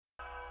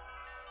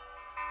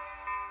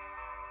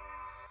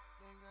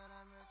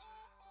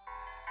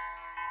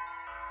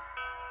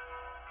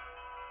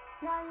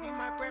Need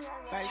my breath,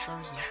 vice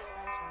versa.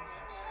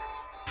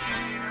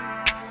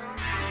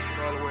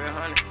 All the way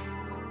 100.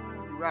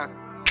 You rock.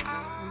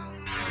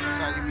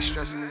 Sometimes you be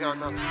stressing me out,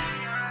 though. I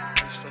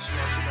be stressing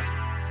you out too much.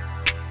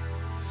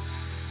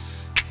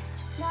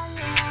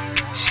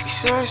 She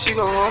says she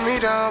gon' hold me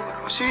down, but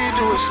all she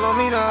do is slow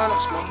me down. I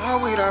smoke my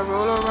weed, I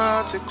roll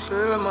around to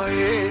clear my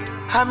head.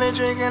 I've been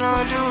drinking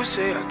on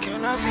Say I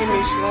cannot see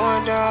me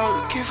slowing down.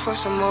 Looking for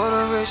some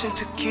motivation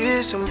to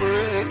get some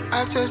bread.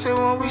 I just said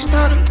when we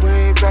started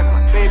way back,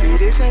 my baby,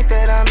 this ain't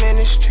that I'm in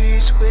the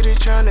streets with it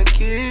trying to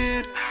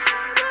get.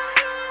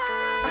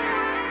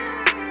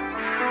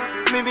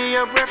 Maybe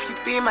your breath, you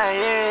be my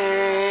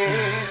air.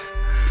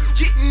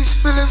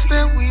 These feelings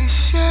that we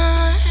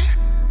share,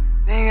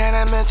 ain't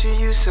gotta mention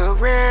you so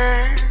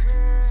rare.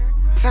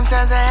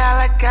 Sometimes I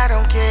act like I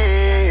don't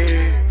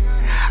care.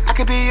 I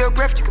could be your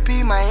breath, you could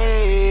be my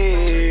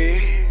air.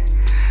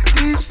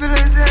 These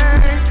feelings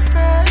ain't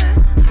fair.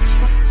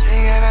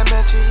 Ain't gotta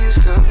mention you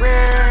so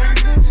rare.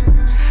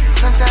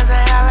 Sometimes I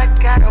act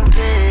like I don't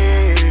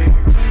care.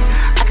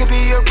 I could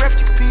be your breath,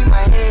 you could be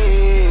my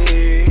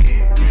air.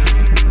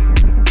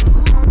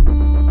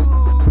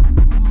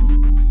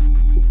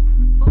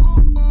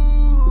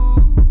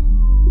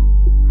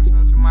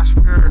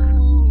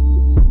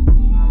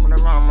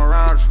 Whenever I'm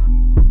around you,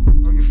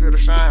 hope you feel the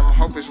same. I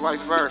hope it's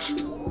vice versa.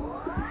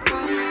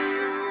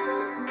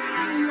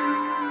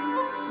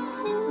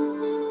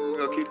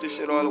 We'll keep this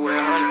shit all the way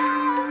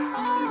 100.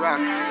 You rock,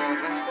 you know what I'm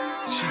saying?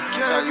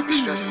 Sometimes you be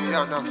stressing me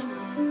out, though.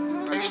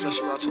 I be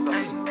stressing you out too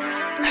much.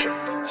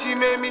 She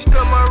made me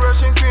stuff my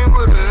Russian cream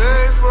with a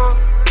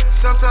A4.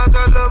 Sometimes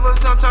I love her,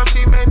 sometimes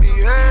she made me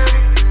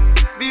hate it.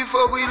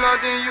 Before we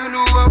locked in, you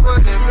knew I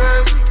wasn't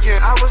basic.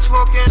 Yeah, I was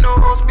fucking no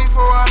hoes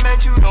before I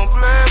met you, don't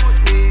play with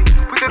me.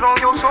 Put it on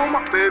your soul, my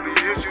baby,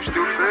 is you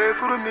still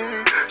faithful to me?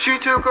 She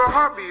took her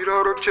heartbeat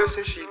out her chest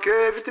and she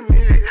gave it to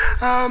me.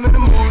 I'm in the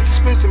mood to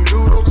spend some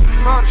Ludos and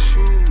Prada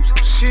shoes.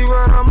 She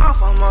run her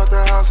mouth, I'm out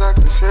the house, I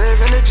can save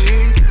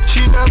energy.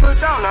 She never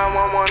down,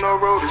 911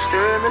 no road is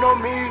staring on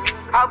me.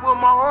 I put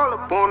my all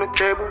up on the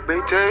table,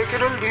 babe, take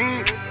it or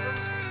leave.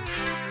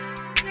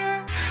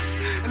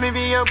 Let me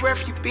be your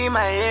breath, you be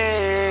my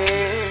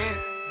air.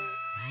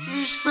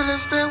 These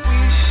feelings that we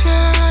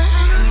share,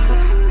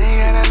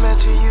 ain't gotta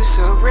mention you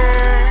so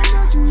rare.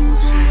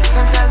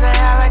 Sometimes I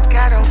act like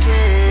I don't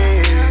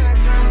care.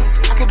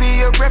 I could be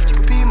your breath, you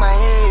could be my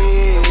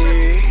air.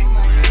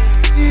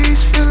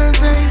 These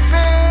feelings ain't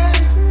fair.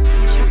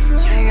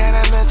 Ain't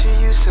gotta mention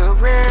you so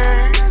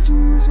rare.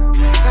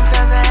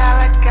 Sometimes I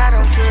act like I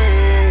don't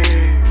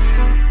care.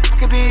 I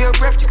could be your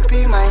breath, you could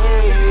be my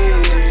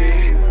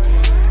air.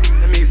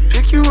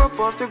 You up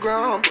off the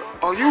ground, but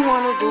all you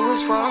wanna do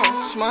is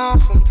frown, smile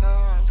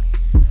sometimes.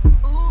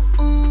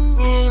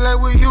 We ain't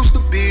like we used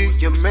to be,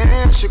 your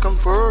man should come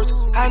first.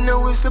 I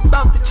know it's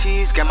about the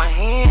cheese, got my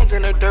hands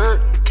in the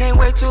dirt. Can't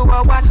wait till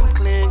I watch them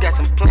clean, got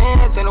some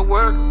plans in the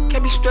work.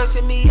 Can't be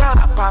stressing me out,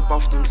 I pop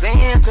off them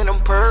Zans and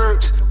them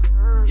perks.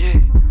 Yeah,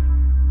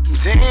 them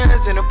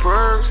Zans and the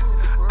perks.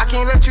 I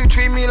can't let you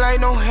treat me like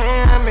no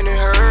ham and it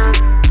hurt.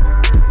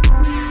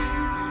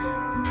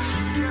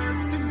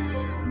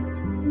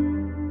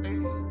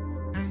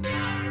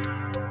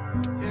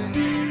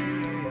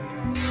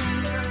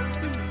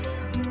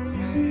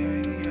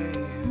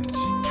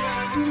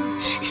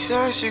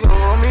 She gon'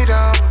 hold me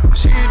down, all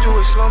she do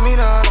is slow me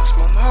down. I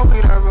smoke my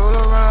weed, I roll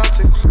around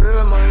to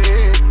clear my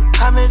head.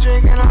 I've been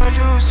drinking on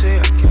Say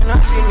I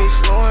cannot see me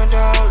slowing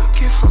down.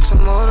 Looking for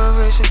some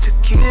motivation to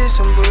get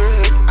some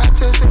bread. I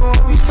just said when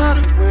we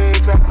started way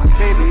back, my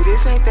baby,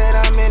 this ain't that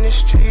I'm in the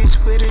streets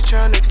with it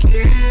trying to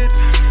get.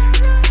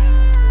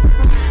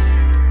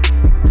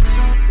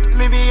 Let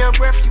me be your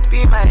breath, you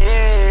be my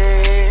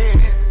air.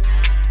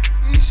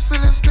 These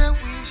feelings that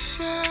we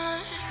share,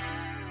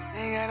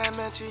 ain't gotta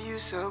mention you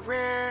so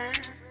rare.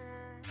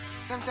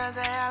 Sometimes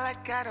I act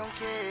like I don't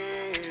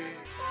care.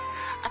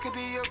 I could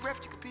be your breath,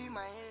 you could be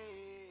my air.